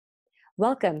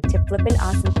Welcome to Flippin'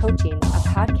 Awesome Coaching, a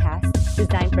podcast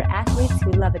designed for athletes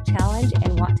who love a challenge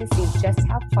and want to see just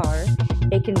how far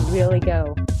they can really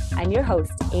go. I'm your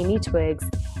host, Amy Twiggs,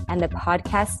 and the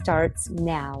podcast starts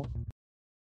now.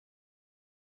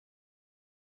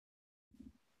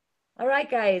 All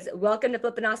right, guys, welcome to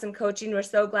Flippin' Awesome Coaching. We're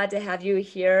so glad to have you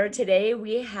here. Today,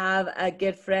 we have a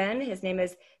good friend. His name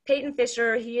is Peyton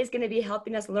Fisher. He is going to be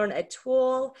helping us learn a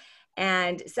tool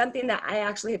and something that I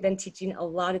actually have been teaching a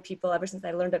lot of people ever since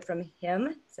I learned it from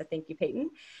him. So thank you, Peyton.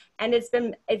 And it's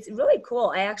really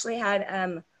cool. I actually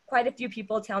had quite a few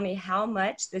people tell me how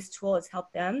much this tool has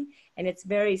helped them. And it's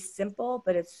very simple,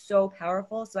 but it's so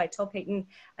powerful. So I told Peyton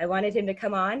I wanted him to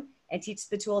come on and teach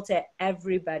the tool to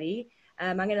everybody.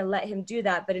 I'm going to let him do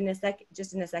that, but in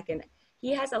a second,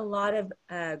 he has a lot of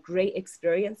great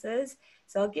experiences.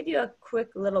 So I'll give you a quick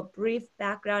little brief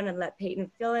background and let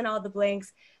Peyton fill in all the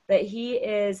blanks. But he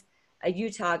is a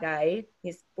Utah guy.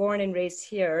 He's born and raised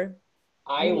here.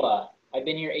 Iowa. I've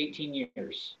been here 18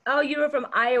 years. Oh, you were from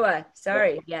Iowa.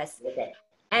 Sorry. Yes. Okay.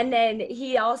 And then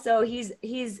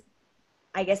he's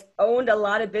I guess owned a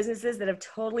lot of businesses that have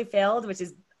totally failed, which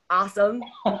is awesome.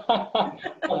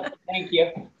 Thank you.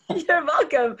 You're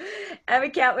welcome. And we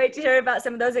can't wait to hear about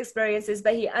some of those experiences,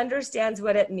 but he understands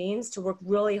what it means to work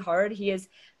really hard. He is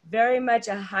very much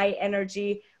a high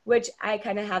energy, which I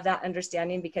kind of have that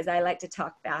understanding because I like to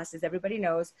talk fast, as everybody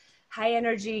knows. High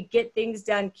energy, get things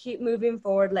done, keep moving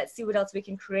forward. Let's see what else we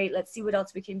can create. Let's see what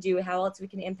else we can do, how else we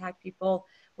can impact people,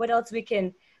 what else we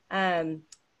can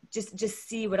just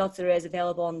see what else there is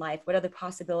available in life, what other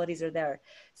possibilities are there.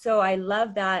 So I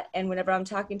love that. And whenever I'm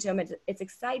talking to him, it's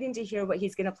exciting to hear what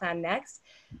he's going to plan next.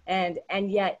 And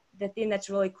yet the thing that's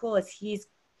really cool is he's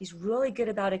really good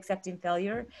about accepting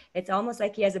failure. It's almost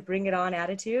like he has a bring it on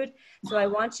attitude. So I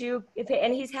want you,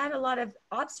 and he's had a lot of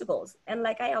obstacles. And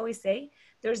like I always say,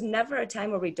 there's never a time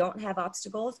where we don't have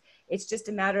obstacles. It's just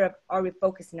a matter of, are we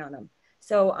focusing on them?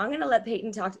 So I'm going to let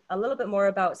Peyton talk a little bit more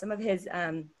about some of his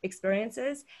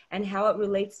experiences and how it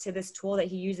relates to this tool that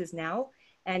he uses now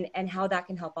and how that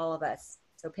can help all of us.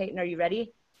 So Peyton, are you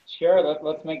ready? Sure,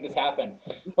 let's make this happen.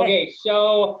 Okay,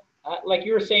 so like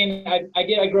you were saying,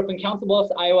 I grew up in Council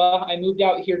Bluffs, Iowa. I moved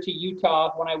out here to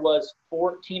Utah when I was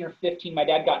 14 or 15. My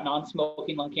dad got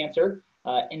non-smoking lung cancer,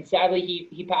 and sadly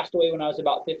he passed away when I was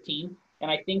about 15.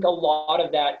 And I think a lot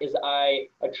of that is I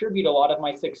attribute a lot of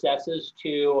my successes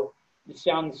to, it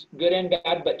sounds good and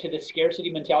bad, but to the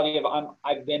scarcity mentality of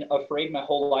I've been afraid my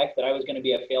whole life that I was going to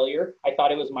be a failure. I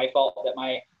thought it was my fault that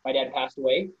my dad passed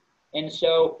away. And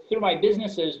so through my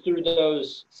businesses, through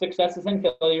those successes and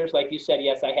failures, like you said,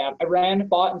 yes, I have. I ran,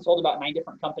 bought, and sold about 9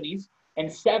 different companies,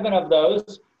 and 7 of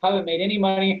those haven't made any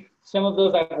money. Some of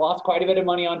those I've lost quite a bit of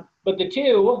money on, but the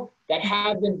 2 that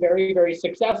have been very, very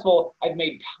successful, I've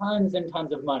made tons and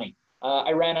tons of money.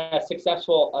 I ran a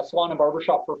successful salon and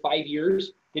barbershop for 5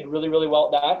 years, did really, really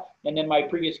well at that. And then my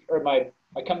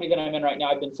company that I'm in right now,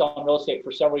 I've been selling real estate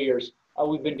for several years.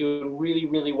 We've been doing really,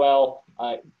 really well,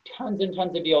 tons and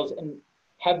tons of deals, and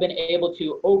have been able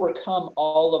to overcome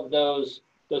all of those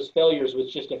failures with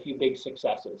just a few big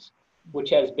successes, which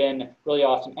has been really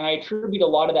awesome. And I attribute a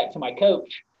lot of that to my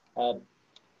coach,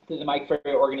 through the Mike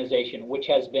Ferry organization, which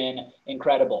has been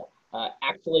incredible.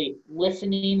 Actually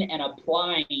listening and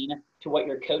applying to what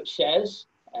your coach says,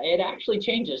 it actually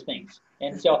changes things.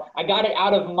 And so I got it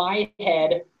out of my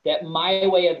head that my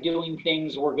way of doing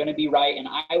things were going to be right, and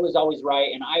I was always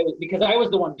right, and because I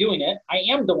was the one doing it, I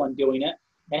am the one doing it,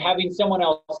 and having someone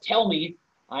else tell me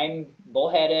I'm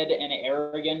bullheaded and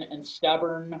arrogant and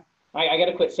stubborn, I got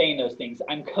to quit saying those things.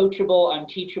 I'm coachable, I'm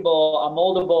teachable, I'm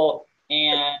moldable,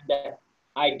 and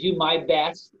I do my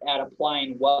best at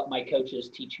applying what my coaches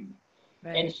teach me.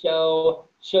 Right. And so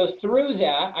through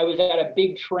that, I was at a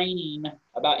big training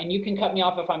and you can cut me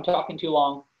off if I'm talking too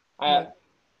long.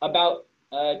 About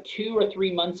 2 or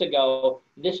 3 months ago,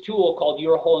 this tool called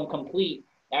You're Whole and Complete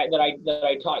that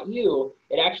I taught you,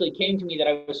 it actually came to me that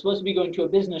I was supposed to be going to a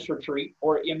business retreat,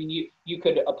 or I mean, you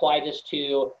could apply this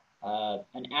to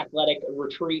an athletic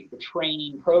retreat, a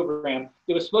training program.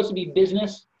 It was supposed to be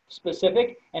business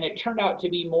specific, and it turned out to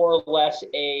be more or less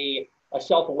a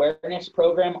self-awareness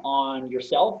program on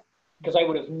yourself, because I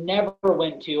would have never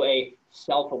went to a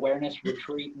self-awareness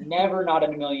retreat, never, not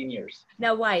in a million years.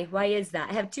 Now, why is that?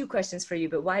 I have 2 questions for you,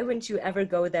 but why wouldn't you ever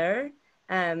go there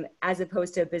as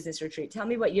opposed to a business retreat? Tell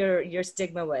me what your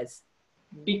stigma was.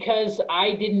 Because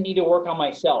I didn't need to work on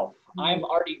myself. I'm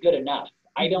already good enough.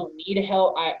 I don't need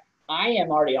help. I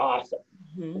am already awesome.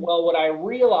 Well, what I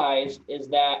realized is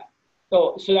that,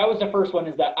 so that was the first one,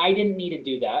 is that I didn't need to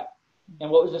do that. And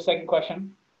what was the second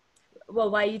question? Well,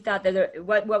 why you thought that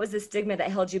what was the stigma that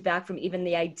held you back from even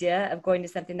the idea of going to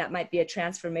something that might be a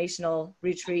transformational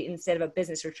retreat instead of a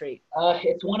business retreat?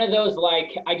 It's one of those,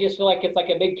 like, I just feel like it's like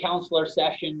a big counselor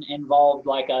session involved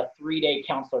like a 3-day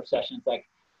counselor session. It's like,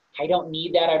 I don't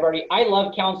need that. I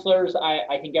love counselors.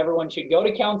 I think everyone should go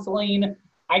to counseling.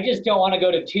 I just don't want to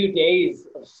go to 2 days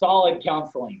of solid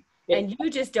counseling. And you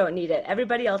just don't need it.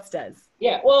 Everybody else does.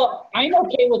 Yeah, well, I'm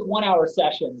okay with 1-hour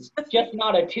sessions, just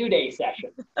not a 2-day session.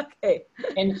 Okay.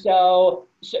 And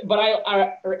but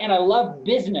I love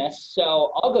business,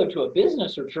 so I'll go to a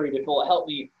business retreat if it will help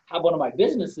me have one of my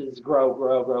businesses grow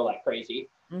like crazy.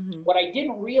 Mm-hmm. What I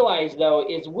didn't realize though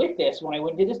is with this, when I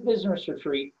went to this business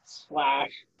retreat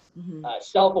slash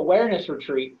self-awareness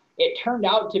retreat, it turned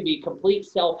out to be complete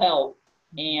self-help,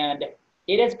 and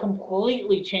it has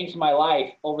completely changed my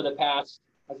life over the past,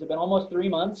 has it been almost 3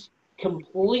 months?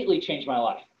 Completely changed my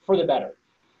life for the better.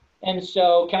 And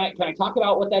so can I talk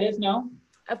about what that is now?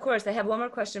 Of course. I have one more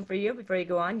question for you before you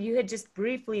go on. You had just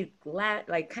briefly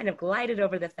kind of glided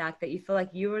over the fact that you feel like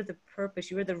you were the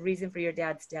purpose, you were the reason for your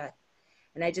dad's death.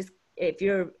 And if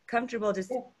you're comfortable,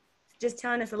 just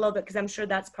telling us a little bit, because I'm sure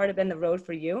that's part of been the road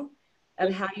for you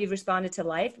of how you've responded to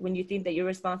life when you think that you're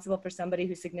responsible for somebody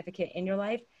who's significant in your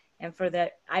life. And for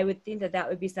that, I would think that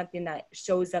would be something that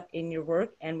shows up in your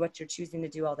work and what you're choosing to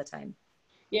do all the time.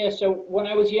 Yeah. So when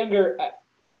I was younger,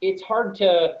 it's hard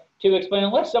to explain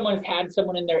unless someone's had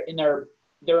someone in their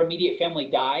immediate family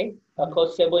die, a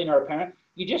close sibling or a parent.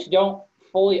 You just don't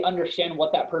fully understand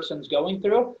what that person's going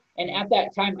through. And at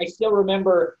that time, I still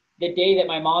remember the day that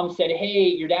my mom said, "Hey,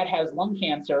 your dad has lung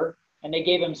cancer," and they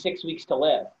gave him 6 weeks to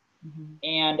live. Mm-hmm.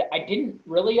 And I didn't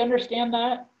really understand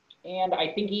that. And I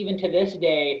think even to this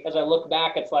day, as I look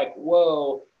back, it's like,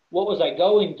 whoa, what was I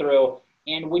going through?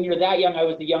 And when you're that young, I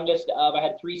was the youngest of, I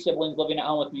had 3 siblings living at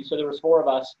home with me. So there was 4 of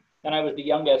us, and I was the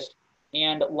youngest.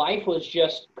 And life was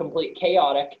just complete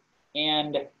chaotic.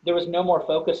 And there was no more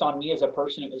focus on me as a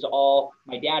person. It was all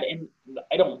my dad. And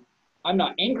I'm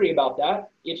not angry about that.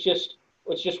 It's just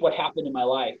what happened in my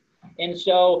life. And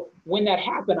so when that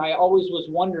happened, I always was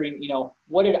wondering,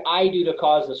 what did I do to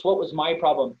cause this? What was my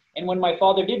problem? And when my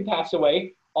father did pass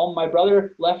away, my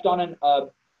brother left on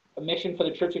a mission for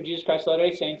the Church of Jesus Christ of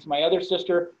Latter-day Saints. My other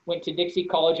sister went to Dixie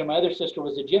College, and my other sister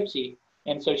was a gypsy.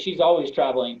 And so she's always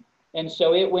traveling. And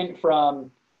so it went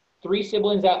from 3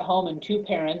 siblings at home and 2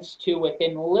 parents to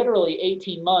within literally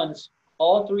 18 months,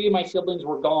 all 3 of my siblings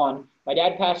were gone. My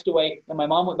dad passed away, and my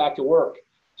mom went back to work.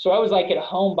 So I was like at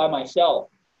home by myself.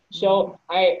 So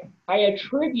I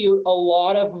attribute a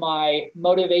lot of my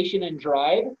motivation and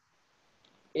drive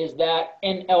is that,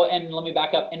 and let me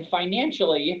back up. And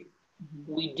financially,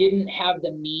 we didn't have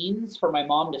the means for my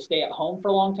mom to stay at home for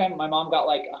a long time. My mom got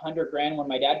like $100,000 when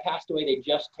my dad passed away. They'd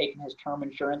just taken his term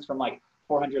insurance from like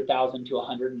 400,000 to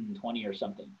 120 or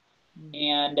something.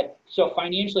 And so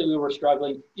financially we were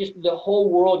struggling. Just the whole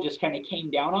world just kind of came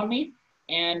down on me.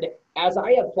 And as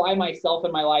I apply myself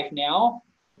in my life now,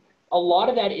 a lot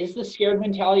of that is the scared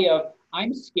mentality of,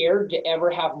 I'm scared to ever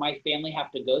have my family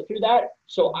have to go through that.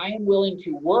 So I am willing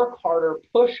to work harder,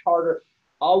 push harder.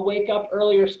 I'll wake up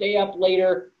earlier, stay up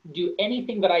later, do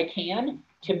anything that I can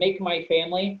to make my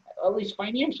family, at least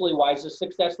financially wise, as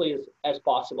successfully as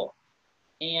possible.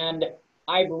 And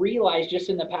I've realized just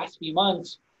in the past few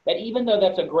months that even though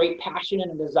that's a great passion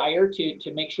and a desire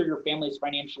to make sure your family is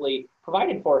financially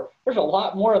provided for, there's a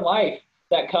lot more in life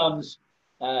that comes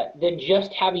than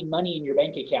just having money in your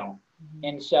bank account. Mm-hmm.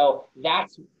 And so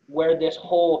that's where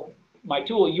my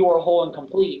tool, You Are Whole and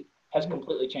Complete, has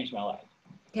completely changed my life.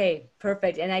 Okay,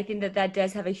 perfect. And I think that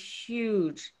does have a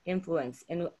huge influence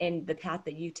in the path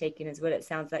that you've taken, is what it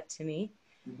sounds like to me.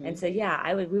 Mm-hmm. And so,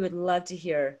 yeah, we would love to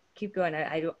hear. Keep going.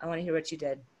 I want to hear what you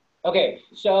did. Okay,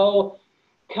 so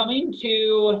coming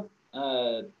to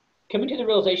the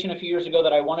realization a few years ago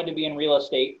that I wanted to be in real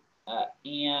estate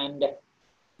and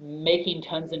making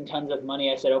tons and tons of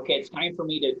money, I said, okay, it's time for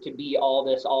me to be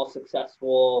all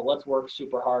successful. Let's work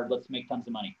super hard. Let's make tons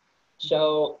of money.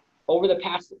 So over the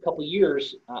past couple of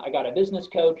years, I got a business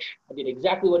coach. I did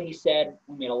exactly what he said.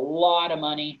 We made a lot of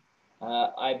money.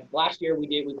 Last year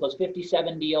we closed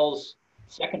 57 deals,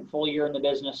 second full year in the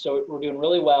business. So we're doing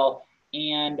really well.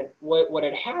 And what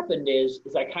had happened is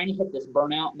I kind of hit this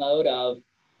burnout mode of,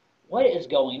 what is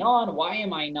going on? Why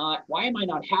am I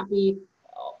not happy?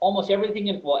 Almost everything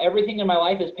in my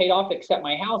life is paid off except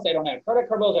my house. I don't have credit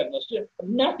card bills. I have no student,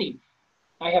 nothing.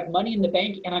 I have money in the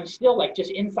bank, and I'm still like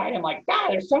just inside. I'm like,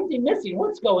 there's something missing.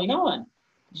 What's going on?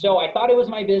 So I thought it was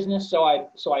my business. So I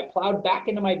plowed back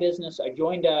into my business. I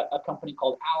joined a company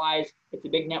called Allies. It's a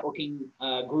big networking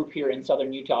group here in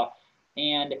Southern Utah.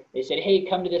 And they said, hey,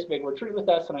 come to this big retreat with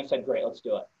us. And I said, great, let's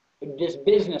do it. this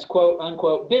business, quote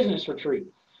unquote, business retreat.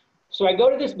 So I go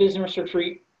to this business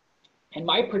retreat, and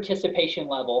my participation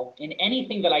level in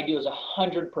anything that I do is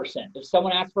 100%. If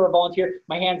someone asks for a volunteer,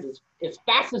 my hands as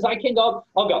fast as I can go,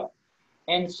 I'll go.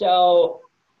 And so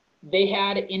they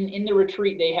had in the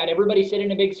retreat, they had everybody sit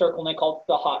in a big circle, and they called it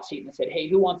the hot seat, and they said, hey,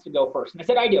 who wants to go first? And I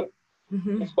said, I do.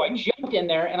 And so I jumped in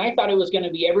there, and I thought it was going to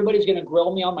be everybody's going to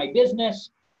grill me on my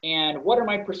business and what are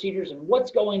my procedures and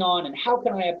what's going on and how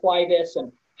can I apply this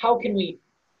and how can we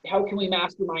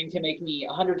mastermind to make me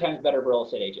 100 times better real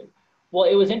estate agent. Well,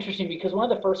 it was interesting because one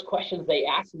of the first questions they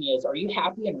asked me is, are you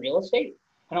happy in real estate?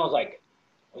 And I was like,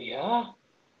 well, yeah.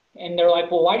 And they're like,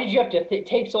 well, why did you have to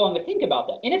take so long to think about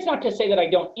that? And it's not to say that I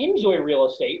don't enjoy real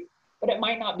estate, but it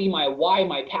might not be my why,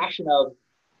 my passion of,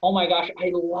 oh my gosh,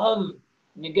 I love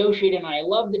negotiating and I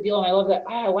love the deal and I love that.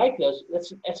 I like those.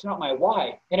 That's not my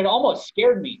why. And it almost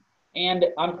scared me. And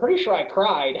I'm pretty sure I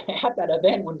cried at that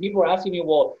event when people were asking me,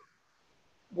 well,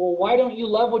 why don't you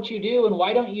love what you do? And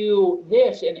why don't you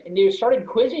this? And they started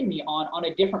quizzing me on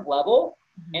a different level.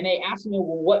 And they asked me,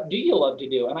 well, what do you love to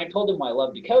do? And I told them, well, I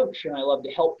love to coach and I love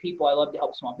to help people. I love to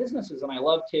help small businesses. And I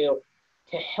love to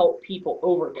help people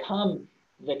overcome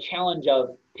the challenge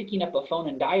of picking up a phone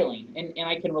and dialing. And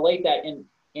I can relate that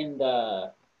in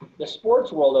the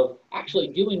sports world of actually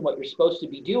doing what you're supposed to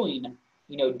be doing,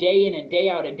 you know, day in and day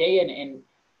out and day in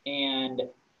and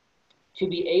to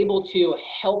be able to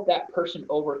help that person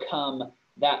overcome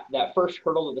that first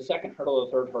hurdle to the second hurdle,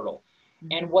 the third hurdle.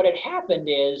 And what had happened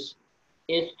is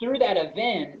through that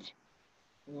event,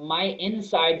 my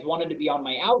insides wanted to be on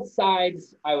my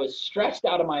outsides. I was stressed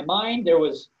out of my mind. There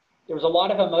was a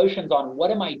lot of emotions on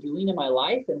what am I doing in my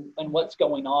life and what's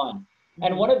going on.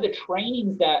 And one of the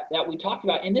trainings that we talked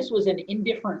about, and this was an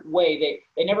indifferent way,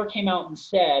 they never came out and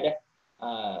said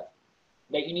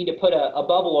that you need to put a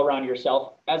bubble around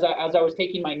yourself. As I was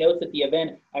taking my notes at the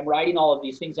event, I'm writing all of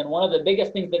these things. And one of the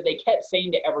biggest things that they kept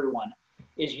saying to everyone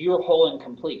is you're whole and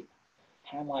complete.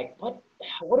 And I'm like,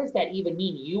 what does that even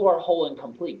mean? You are whole and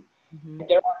complete.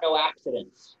 There are no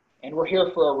accidents and we're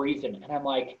here for a reason. And I'm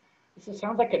like, this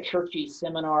sounds like a churchy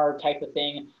seminar type of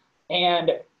thing.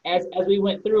 And as we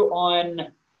went through on,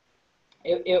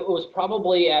 it was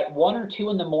probably at 1 or 2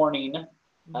 in the morning,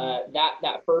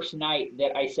 that first night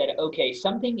that I said, okay,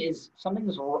 something's,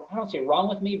 I don't say wrong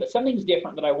with me, but something's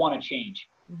different that I want to change.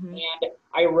 And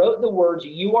I wrote the words,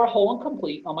 you are whole and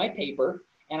complete on my paper,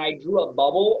 and I drew a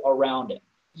bubble around it.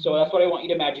 So that's what I want you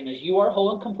to imagine is you are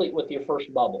whole and complete with your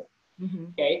first bubble.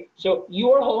 Okay, so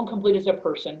you are whole and complete as a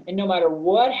person, and no matter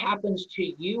what happens to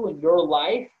you in your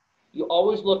life, you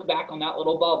always look back on that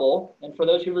little bubble. And for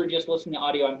those who are just listening to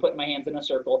audio, I'm putting my hands in a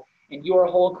circle, and you are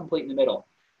whole and complete in the middle.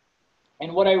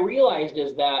 And what I realized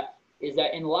is that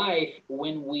in life,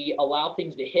 when we allow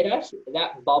things to hit us,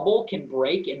 that bubble can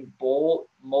break and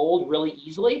mold really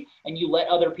easily, and you let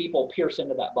other people pierce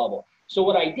into that bubble. So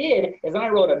what I did is I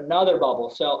wrote another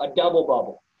bubble, so a double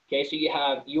bubble. Okay, so you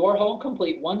have your whole and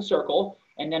complete, one circle,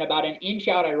 and then about an inch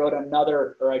out, I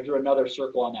drew another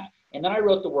circle on that. And then I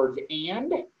wrote the words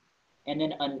and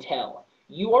then until.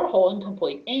 You are whole and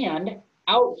complete, and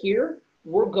out here,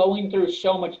 we're going through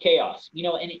so much chaos. You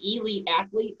know, an elite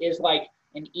athlete is like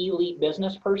an elite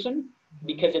business person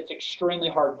because it's extremely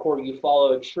hardcore. You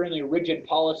follow extremely rigid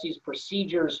policies,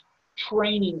 procedures,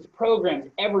 trainings, programs,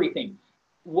 everything.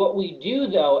 What we do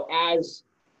though, as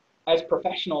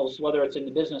professionals, whether it's in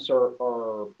the business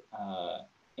or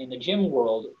in the gym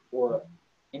world or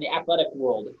in the athletic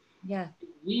world,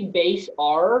 we base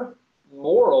our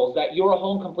morals that you're a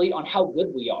whole and complete on how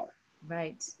good we are.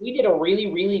 Right. We did a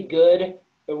really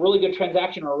good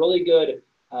transaction or a really good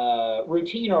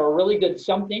routine or a really good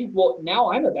something. Well,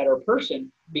 now I'm a better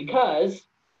person because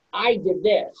I did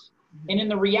this. And in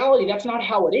the reality, that's not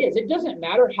how it is. It doesn't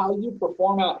matter how you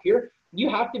perform out here. You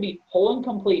have to be whole and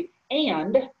complete.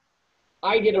 And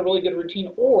I did a really good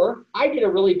routine, or I did a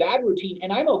really bad routine,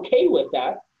 and I'm okay with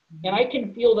that. And I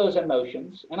can feel those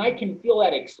emotions, and I can feel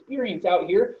that experience out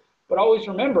here. But always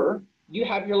remember, you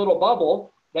have your little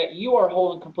bubble that you are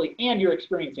whole and complete, and you're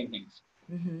experiencing things.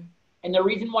 And the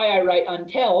reason why I write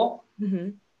until,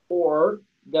 or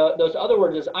those other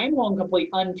words is I'm whole and complete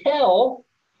until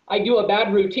I do a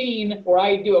bad routine, or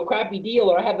I do a crappy deal,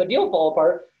 or I have a deal fall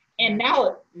apart. And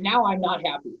now I'm not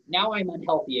happy. Now I'm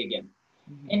unhealthy again.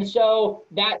 And so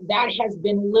that has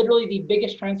been literally the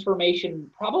biggest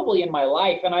transformation probably in my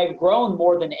life. And I've grown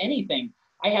more than anything.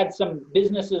 I had some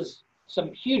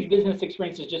huge business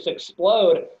experiences just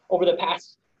explode over the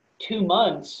past 2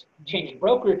 months, changed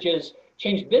brokerages,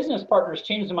 changed business partners,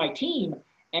 changed my team.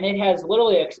 And it has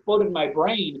literally exploded my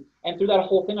brain. And through that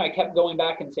whole thing, I kept going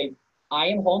back and saying, I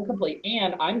am whole and complete,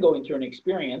 and I'm going through an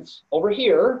experience over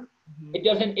here Mm-hmm.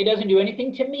 It doesn't do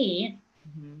anything to me.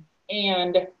 Mm-hmm.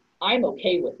 And I'm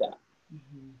okay with that.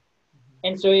 Mm-hmm.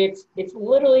 And so it's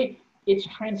literally, it's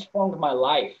transformed my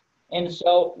life. And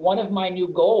so one of my new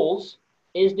goals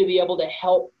is to be able to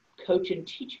help coach and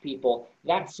teach people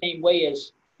that same way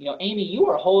as, Amy, you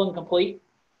are whole and complete,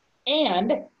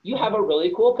 and you have a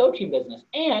really cool coaching business,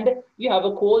 and you have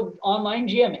a cool online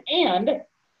gym, and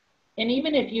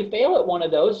even if you fail at one of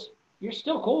those, you're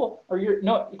still cool, or you're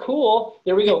no cool.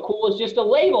 There we go. Cool is just a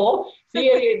label. See,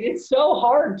 it's so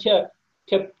hard to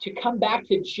come back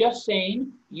to just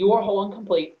saying you are whole and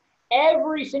complete.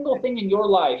 Every single thing in your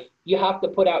life you have to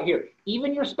put out here,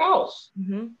 even your spouse,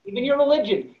 Mm-hmm. even your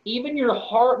religion, even your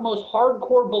most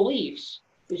hardcore beliefs,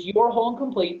 is you're whole and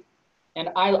complete. And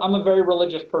I'm a very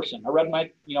religious person. I read I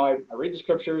read the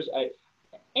scriptures,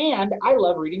 and I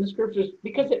love reading the scriptures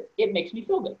because it makes me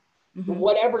feel good, Mm-hmm.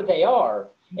 whatever they are.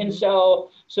 Mm-hmm. And so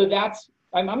that's,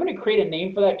 I'm going to create a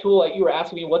name for that tool. Like you were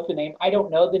asking me, what's the name? I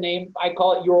don't know the name. I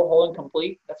call it You're Whole and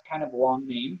Complete. That's kind of a long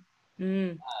name.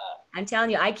 I'm telling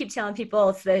you, I keep telling people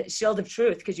it's the shield of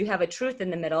truth, because you have a truth in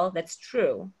the middle that's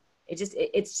true. It's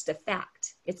just a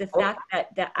fact. It's a fact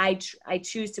that I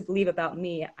choose to believe about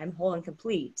me. I'm whole and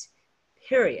complete,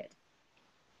 period.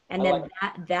 And then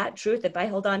that truth, if I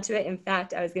hold on to it, in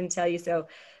fact, I was going to tell you, so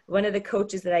one of the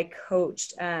coaches that I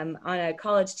coached on a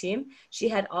college team, she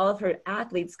had all of her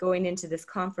athletes going into this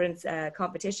conference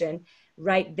competition,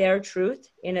 write their truth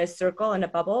in a circle, in a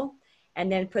bubble, and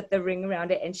then put the ring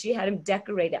around it. And she had them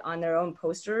decorate it on their own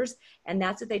posters. And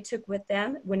that's what they took with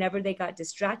them whenever they got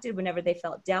distracted, whenever they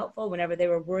felt doubtful, whenever they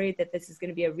were worried that this is going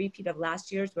to be a repeat of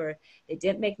last year's where they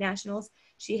didn't make nationals.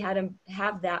 She had them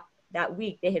have that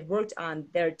week. They had worked on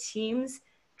their team's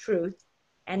truth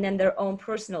and then their own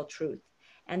personal truth.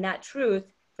 And that truth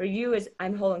for you is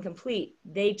I'm whole and complete.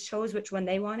 They chose which one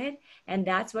they wanted. And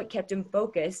that's what kept them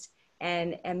focused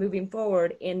and moving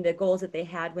forward in the goals that they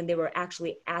had when they were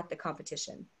actually at the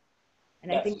competition.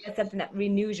 And yes. I think that's something that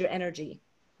renews your energy,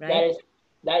 right?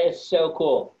 That is so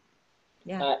cool.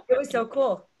 Yeah, it was so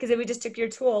cool because we just took your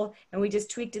tool and we just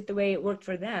tweaked it the way it worked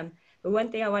for them. But one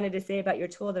thing I wanted to say about your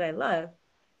tool that I love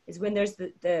is when there's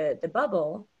the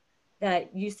bubble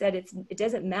that you said, it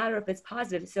doesn't matter if it's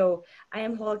positive. So I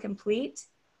am whole and complete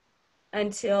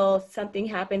until something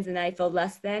happens and I feel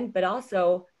less than, but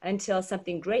also until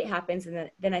something great happens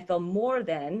and then I feel more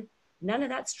than. None of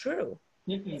that's true.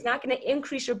 Mm-hmm. It's not going to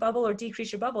increase your bubble or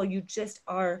decrease your bubble. You just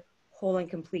are whole and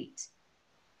complete.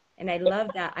 And I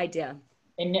love that idea.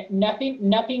 And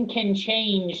nothing can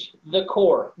change the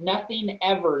core. Nothing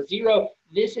ever. Zero.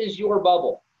 This is your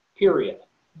bubble, period.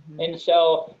 Mm-hmm. And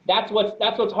so that's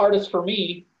what's hardest for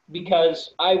me,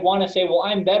 because I want to say, well,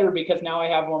 I'm better because now I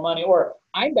have more money, or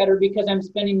I'm better because I'm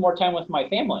spending more time with my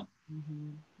family. Mm-hmm.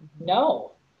 Mm-hmm.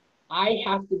 No, I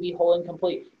have to be whole and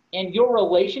complete. And your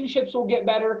relationships will get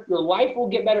better. Your life will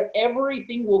get better.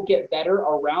 Everything will get better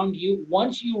around you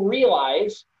once you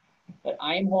realize that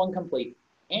I am whole and complete.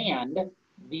 And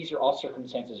these are all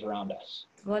circumstances around us.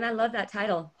 Well, and I love that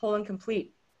title, whole and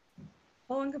complete.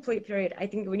 Whole and complete, period. I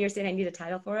think when you're saying I need a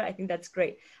title for it, I think that's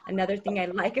great. Another thing I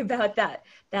like about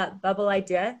that bubble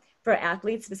idea for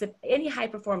athletes, specific, any high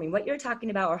performing, what you're talking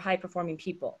about are high performing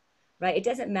people, right? It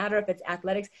doesn't matter if it's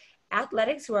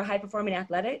athletics who are high performing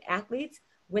athletes,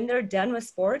 when they're done with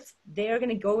sports, they are going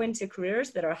to go into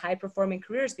careers that are high performing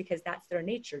careers because that's their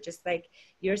nature. Just like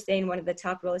you're saying, one of the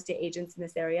top real estate agents in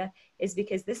this area is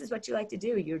because this is what you like to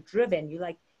do. You're driven.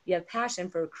 You have passion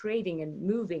for creating and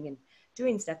moving and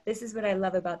doing stuff. This is what I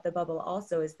love about the bubble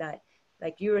also, is that,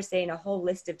 like you were saying, a whole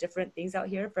list of different things out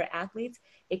here for athletes.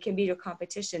 It can be your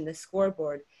competition, the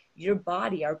scoreboard, your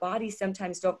body. Our bodies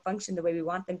sometimes don't function the way we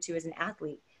want them to as an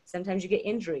athlete. Sometimes you get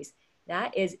injuries.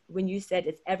 That is when you said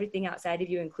it's everything outside of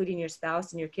you, including your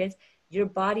spouse and your kids. Your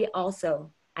body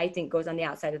also, I think, goes on the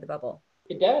outside of the bubble.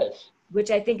 It does.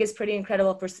 Which I think is pretty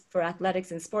incredible for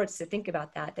athletics and sports to think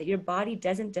about that your body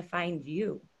doesn't define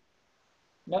you.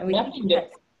 No,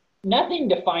 nothing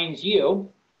defines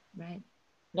you. Right.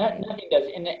 Nothing does.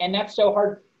 And that's so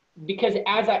hard, because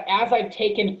as I've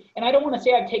taken, and I don't want to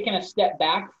say I've taken a step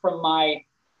back from my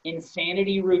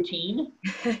insanity routine.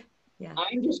 Yeah.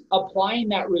 I'm just applying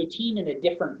that routine in a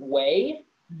different way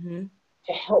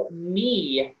to help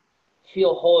me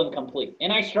feel whole and complete.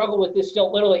 And I struggle with this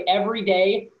still literally every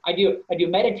day. I do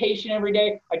meditation every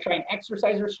day. I try and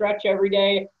exercise or stretch every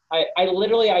day.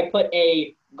 I put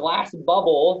a glass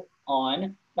bubble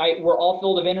on. We're all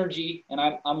filled of energy, and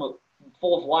I'm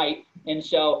full of light. And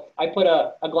so I put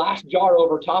a glass jar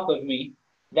over top of me.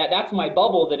 That's my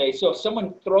bubble today. So if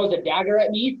someone throws a dagger at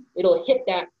me, it'll hit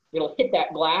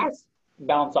that glass,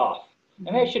 bounce off.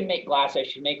 I mean, I shouldn't make glass. I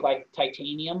should make like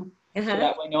titanium. so Uh-huh.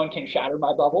 that way no one can shatter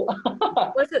my bubble.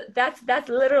 That's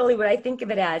literally what I think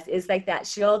of it as, is like that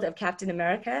shield of Captain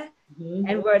America. Mhm.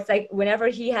 And where it's like whenever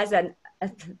he has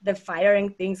the firing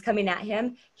things coming at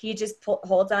him, he just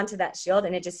holds onto that shield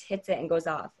and it just hits it and goes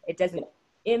off. It doesn't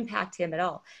impact him at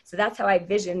all. So that's how I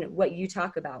vision what you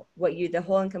talk about, the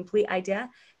whole and complete idea.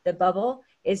 The bubble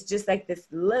is just like this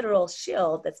literal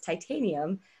shield that's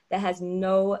titanium that has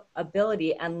no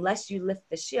ability unless you lift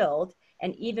the shield.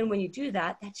 And even when you do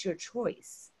that, that's your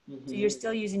choice. So you're Mhm.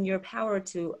 still using your power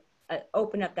to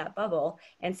open up that bubble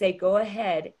and say, go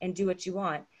ahead and do what you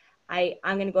want. I'm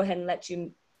going to go ahead and let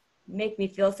you make me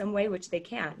feel some way, which they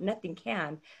can't. Nothing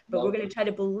can. But we're Nope. going to try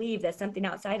to believe that something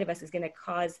outside of us is going to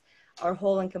cause our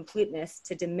whole and completeness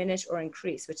to diminish or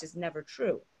increase, which is never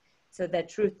true. So the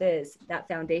truth is that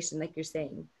foundation, like you're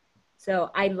saying. So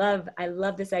I love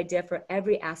this idea for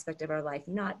every aspect of our life,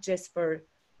 not just for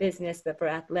business, but for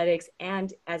athletics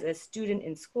and as a student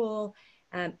in school.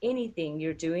 Anything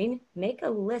you're doing, make a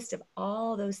list of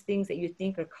all those things that you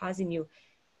think are causing you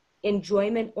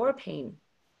enjoyment or pain.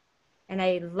 And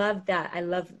I love that. I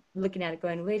love looking at it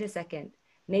going, wait a second,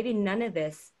 maybe none of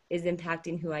this is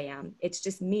impacting who I am. It's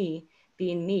just me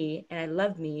being me. And I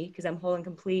love me because I'm whole and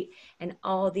complete. And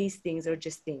all these things are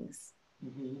just things.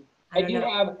 Mhm. I I don't do know.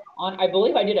 have on, I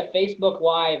believe I did a Facebook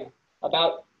Live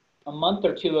about a month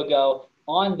or two ago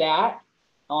on that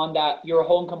your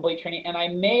whole and complete training. And I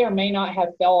may or may not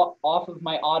have fell off of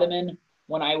my ottoman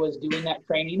when I was doing that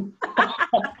training.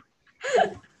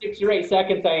 6 or 8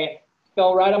 seconds, I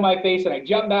fell right on my face and I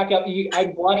jumped back up.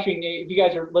 I'm blushing. If you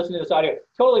guys are listening to this audio,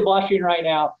 totally blushing right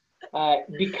now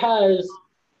because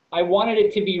I wanted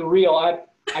it to be real.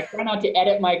 I try not to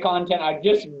edit my content. I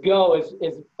just go as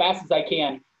fast as I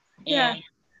can. Yeah.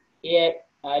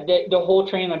 And the whole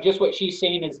training of just what she's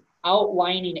saying is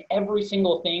outlining every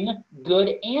single thing,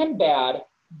 good and bad,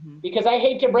 Mm-hmm. because I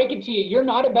hate to break it to you, you're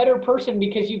not a better person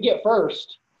because you get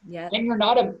first. Yeah. And you're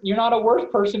not a worse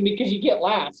person because you get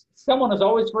last. Someone is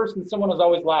always first and someone is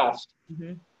always last.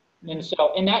 Mm-hmm. And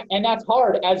Mm-hmm. so that's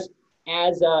hard as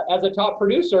a top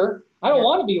producer. I don't Yeah.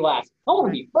 want to be last. I want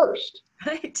to Right. be first.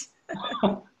 Right.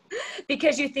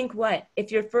 Because you think what?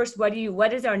 If you're first,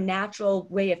 what is our natural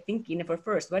way of thinking if we're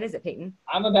first? What is it, Peyton?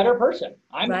 I'm a better person.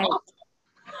 I'm Right.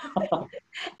 awesome.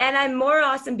 And I'm more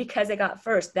awesome because I got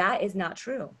first. That is not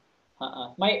true.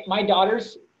 My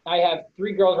daughters, I have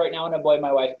 3 girls right now and a boy.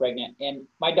 My wife's pregnant, and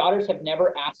my daughters have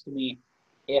never asked me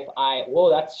if whoa,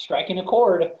 that's striking a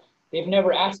chord. They've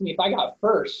never asked me if I got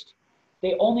first.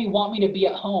 They only want me to be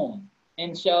at home.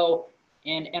 And so,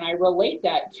 and I relate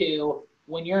that to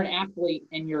when you're an athlete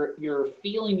and you're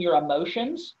feeling your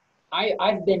emotions.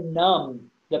 I've been numb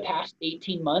the past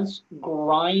 18 months,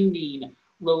 grinding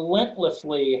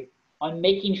relentlessly on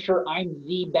making sure I'm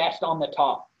the best on the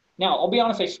top. Now, I'll be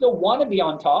honest, I still want to be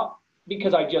on top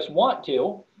because I just want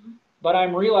to, but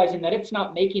I'm realizing that it's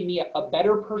not making me a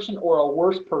better person or a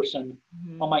worse person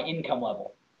Mm-hmm. on my income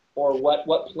level or what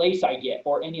place I get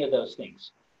or any of those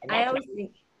things. And I that's, always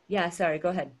think, yeah, sorry, go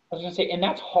ahead. I was gonna say, and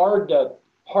that's hard to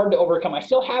overcome. I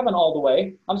still haven't all the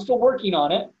way. I'm still working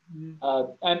on it. Mm-hmm.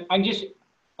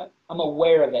 I'm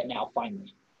aware of it now,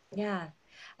 finally. Yeah.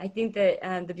 I think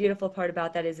that the beautiful part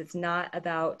about that is it's not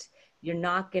about, you're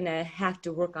not going to have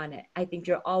to work on it. I think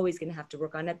you're always going to have to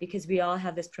work on it because we all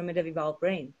have this primitive evolved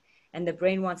brain. And the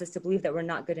brain wants us to believe that we're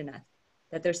not good enough,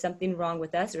 that there's something wrong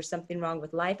with us or something wrong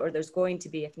with life, or there's going to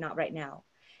be, if not right now.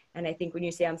 And I think when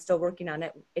you say, I'm still working on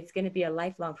it, it's going to be a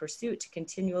lifelong pursuit to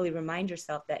continually remind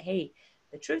yourself that, hey,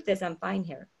 the truth is I'm fine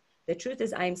here. The truth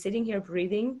is I'm sitting here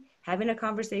breathing, having a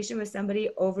conversation with somebody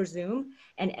over Zoom,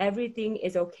 and everything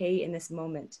is okay in this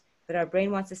moment. But our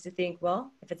brain wants us to think,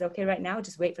 well, if it's okay right now,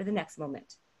 just wait for the next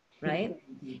moment, right?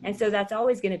 And so that's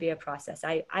always going to be a process,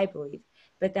 I believe.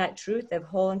 But that truth of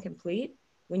whole and complete,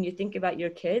 when you think about your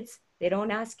kids, they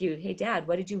don't ask you, hey, Dad,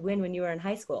 what did you win when you were in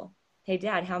high school? Hey,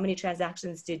 Dad, how many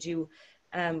transactions did you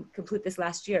complete this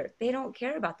last year? They don't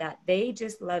care about that. They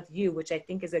just love you, which I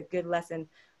think is a good lesson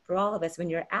for all of us. When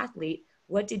you're an athlete,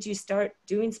 what did you start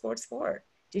doing sports for?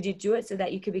 Did you do it so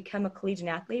that you could become a collegiate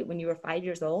athlete when you were 5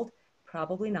 years old?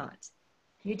 Probably not.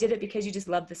 You did it because you just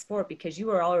loved the sport, because you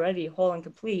were already whole and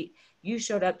complete. You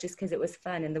showed up just because it was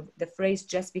fun. And the phrase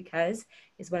just because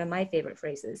is one of my favorite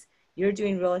phrases. You're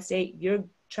doing real estate, you're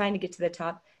trying to get to the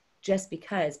top just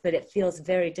because, but it feels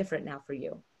very different now for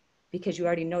you because you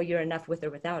already know you're enough with or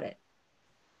without it.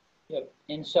 Yep.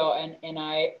 And so, and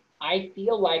I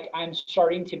feel like I'm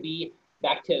starting to be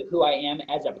back to who I am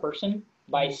as a person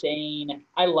by Mm-hmm. saying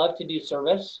I love to do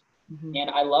service Mm-hmm. and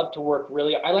I love to work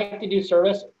really. I like to do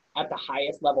service at the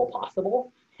highest level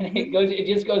possible. And it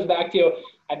just goes back to,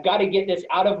 I've got to get this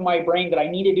out of my brain that I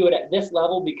need to do it at this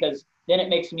level because then it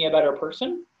makes me a better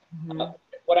person.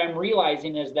 What I'm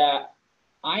realizing is that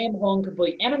I am whole and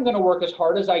complete, and I'm going to work as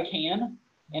hard as I can.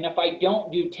 And if I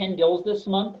don't do 10 dills this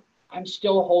month, I'm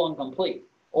still whole and complete.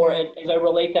 Or as I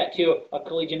relate that to a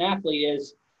collegiate athlete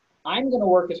is, I'm going to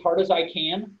work as hard as I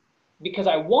can because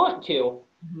I want to.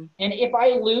 And if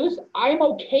I lose, I'm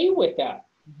okay with that.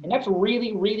 And that's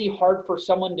really, really hard for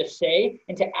someone to say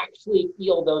and to actually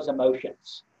feel those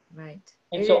emotions. Right.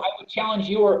 And so I would challenge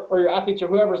you or your athletes or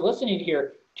whoever's listening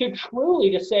here to truly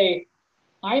to say,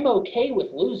 I'm okay with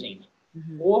losing.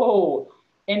 Whoa.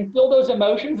 And feel those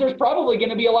emotions. There's probably going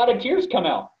to be a lot of tears come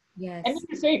out. Yes. And then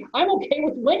to say, I'm okay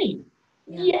with winning.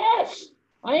 Yes,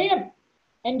 I am.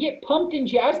 And get pumped and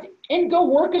jazzed and go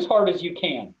work as hard as you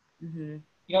can. You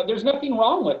know, there's nothing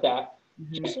wrong with that.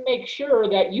 Just make sure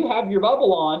that you have your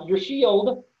bubble on, your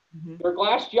shield, your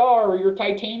glass jar, or your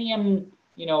titanium,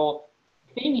 you know,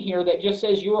 thing here that just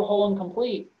says you're whole and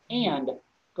complete, and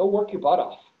go work your butt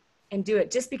off. And do it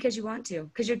just because you want to,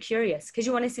 because you're curious, because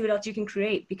you want to see what else you can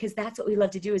create, because that's what we love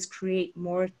to do is create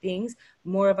more things,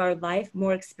 more of our life,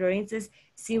 more experiences,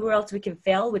 see where else we can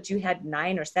fail, which you had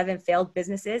 9 or 7 failed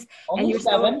businesses. Only and you're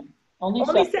 7. Only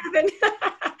 7.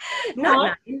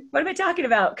 Not 9. What am I talking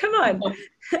about? Come on.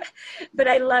 But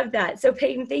I love that. So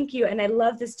Peyton, thank you. And I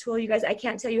love this tool, you guys. I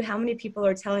can't tell you how many people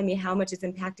are telling me how much it's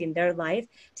impacting their life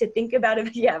to think about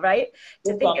it. Yeah, right.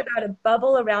 To think about a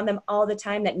bubble around them all the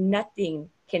time that nothing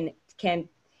can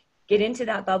get into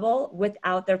that bubble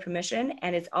without their permission.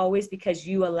 And it's always because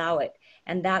you allow it.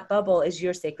 And that bubble is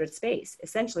your sacred space.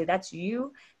 Essentially, that's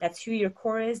you. That's who your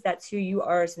core is. That's who you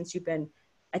are since you've been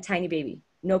a tiny baby.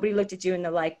 Nobody looked at you and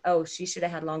they're like, oh, she should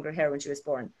have had longer hair when she was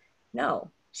born.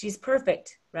 No, she's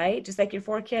perfect, right? Just like your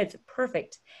 4 kids,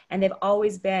 perfect. And they've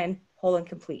always been whole and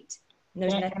complete.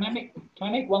 And can I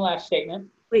make one last statement?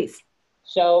 Please.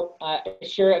 So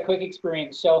share a quick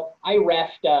experience. So I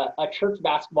reffed a church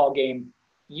basketball game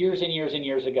years and years and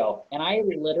years ago. And I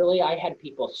had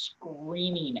people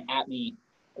screaming at me.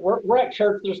 We're at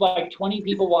church. There's like 20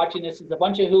 people watching this. It's a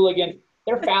bunch of hooligans.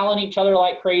 They're fouling each other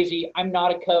like crazy. I'm not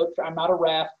a coach. I'm not a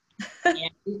ref. And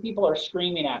these people are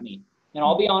screaming at me. And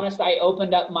I'll be honest, I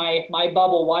opened up my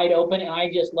bubble wide open and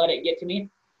I just let it get to me.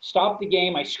 Stopped the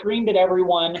game. I screamed at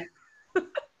everyone.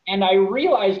 And I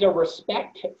realized a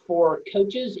respect for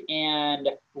coaches and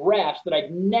refs that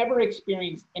I'd never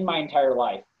experienced in my entire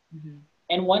life.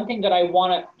 And one thing that I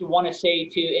want to say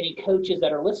to any coaches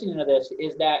that are listening to this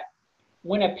is that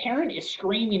when a parent is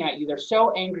screaming at you, they're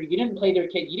so angry, you didn't play their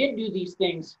kid, you didn't do these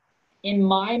things. In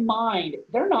my mind,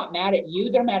 they're not mad at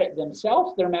you. They're mad at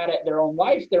themselves. They're mad at their own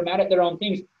lives. They're mad at their own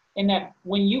things. And that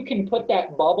when you can put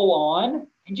that bubble on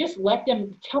and just let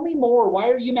them, tell me more. Why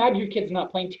are you mad your kid's not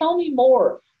playing? Tell me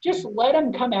more. Just let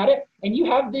them come at it. And you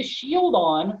have this shield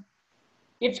on.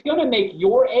 It's going to make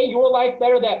your life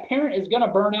better. That parent is going to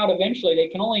burn out eventually. They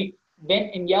can only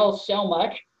vent and yell so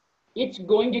much. It's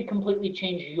going to completely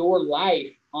change your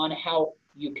life on how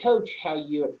you coach,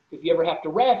 if you ever have to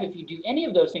ref, if you do any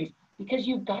of those things, because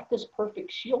you've got this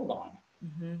perfect shield on.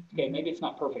 Okay, maybe it's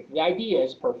not perfect. The idea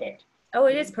is perfect. Oh,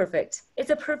 it is perfect.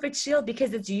 It's a perfect shield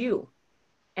because it's you.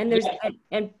 And there's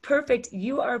and perfect,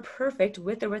 you are perfect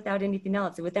with or without anything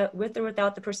else, with or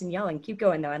without the person yelling. Keep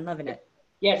going though, I'm loving it.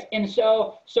 Yes, and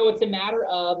so it's a matter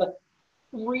of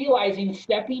realizing,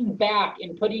 stepping back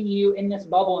and putting you in this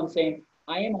bubble and saying,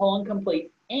 I am whole and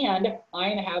complete, and I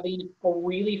am having a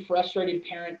really frustrated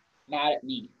parent mad at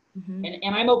me.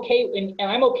 And I'm okay, and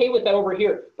I'm okay with that over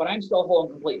here, but I'm still whole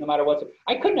and complete no matter what.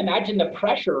 I couldn't imagine the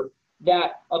pressure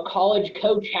that a college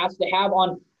coach has to have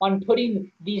on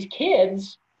putting these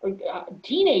kids,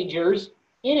 teenagers,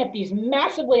 in at these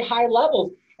massively high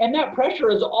levels, and that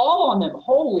pressure is all on them.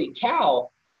 Holy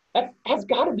cow, that's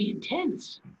got to be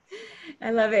intense.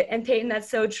 I love it. And Peyton, that's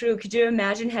so true. Could you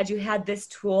imagine had you had this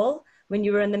tool when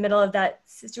you were in the middle of that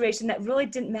situation that really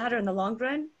didn't matter in the long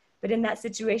run, but in that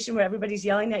situation where everybody's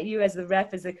yelling at you as the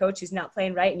ref, as the coach who's not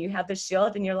playing right, and you have the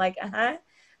shield and you're like,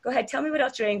 go ahead, tell me what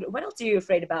else you're angry. What else are you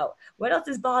afraid about? What else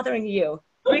is bothering you?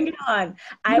 Bring it on.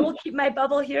 I will keep my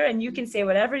bubble here and you can say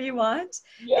whatever you want.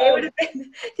 Yes. They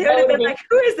would have been like,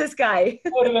 who is this guy?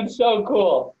 That would have been so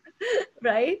cool.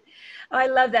 Right? Oh, I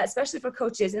love that, especially for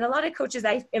coaches. And a lot of coaches,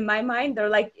 in my mind, they're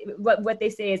like, what they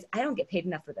say is, I don't get paid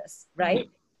enough for this, right?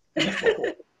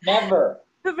 Never.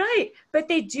 Right. But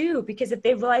they do, because if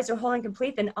they realize they're whole and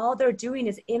complete, then all they're doing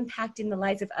is impacting the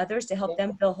lives of others to help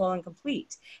them feel whole and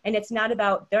complete. And it's not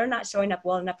about, they're not showing up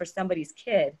well enough for somebody's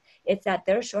kid. It's that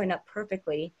they're showing up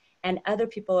perfectly and other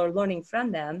people are learning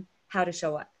from them how to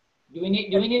show up. Do we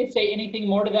need to say anything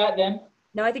more to that then?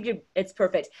 No, I think it's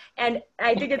perfect. And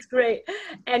I think it's great.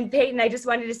 And Peyton, I just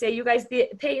wanted to say, you guys,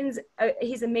 Peyton's,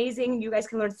 he's amazing. You guys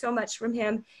can learn so much from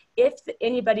him. If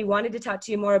anybody wanted to talk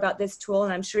to you more about this tool,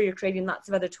 and I'm sure you're creating lots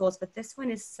of other tools, but this one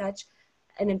is such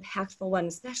an impactful one,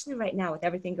 especially right now with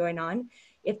everything going on.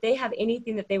 If they have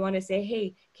anything that they want to say,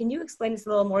 hey, can you explain this a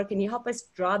little more? Can you help us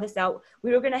draw this out?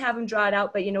 We were going to have them draw it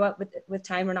out, but you know what, with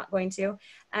time, we're not going to.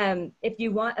 If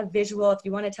you want a visual, if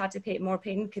you want to talk to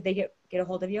Peyton, could they get a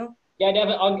hold of you? Yeah,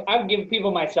 Devin, I'll give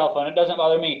people my cell phone. It doesn't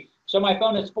bother me. So my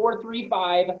phone is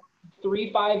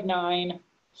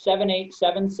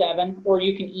 435-359-7877, or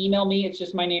you can email me. It's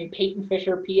just my name, Peyton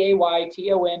Fisher,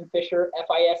 Payton Fisher, Fisher,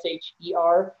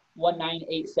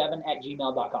 1987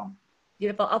 @gmail.com.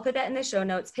 Beautiful. I'll put that in the show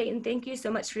notes. Peyton, thank you so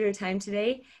much for your time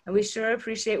today. And we sure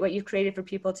appreciate what you've created for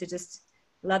people to just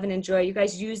love and enjoy. You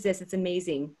guys use this. It's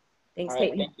amazing. Thanks,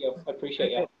 Peyton. Thank you. I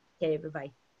appreciate you. Okay,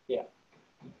 bye-bye. Yeah.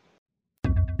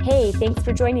 Hey, thanks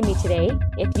for joining me today.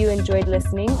 If you enjoyed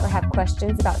listening or have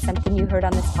questions about something you heard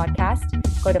on this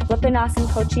podcast, go to Flippin' Awesome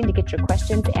Coaching to get your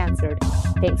questions answered.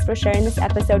 Thanks for sharing this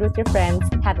episode with your friends.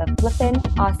 Have a flippin'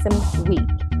 awesome week.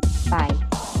 Bye.